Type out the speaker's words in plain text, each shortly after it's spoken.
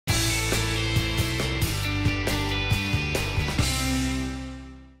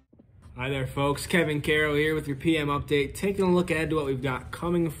Hi there, folks. Kevin Carroll here with your PM update, taking a look ahead to what we've got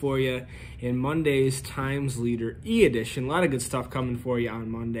coming for you in Monday's Times Leader E-Edition. A lot of good stuff coming for you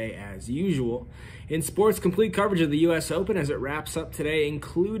on Monday, as usual. In sports, complete coverage of the U.S. Open as it wraps up today,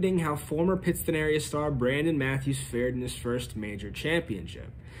 including how former Pittston area star Brandon Matthews fared in his first major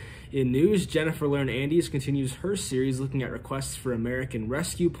championship. In news, Jennifer Learn-Andes continues her series looking at requests for American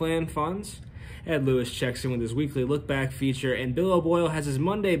Rescue Plan funds. Ed Lewis checks in with his weekly look-back feature, and Bill O'Boyle has his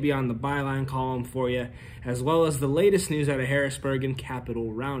Monday Beyond the Byline column for you, as well as the latest news out of Harrisburg and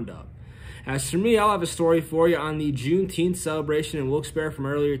Capitol Roundup. As for me, I'll have a story for you on the Juneteenth celebration in Wilkes-Barre from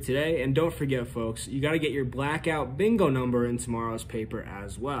earlier today, and don't forget, folks, you got to get your blackout bingo number in tomorrow's paper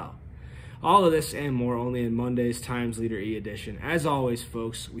as well. All of this and more only in Monday's Times Leader E-Edition. As always,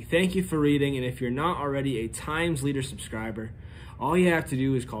 folks, we thank you for reading, and if you're not already a Times Leader subscriber, all you have to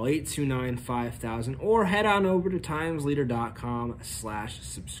do is call 829-5000 or head on over to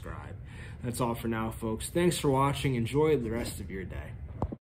timesleader.com/subscribe. That's all for now, folks. Thanks for watching. Enjoy the rest of your day.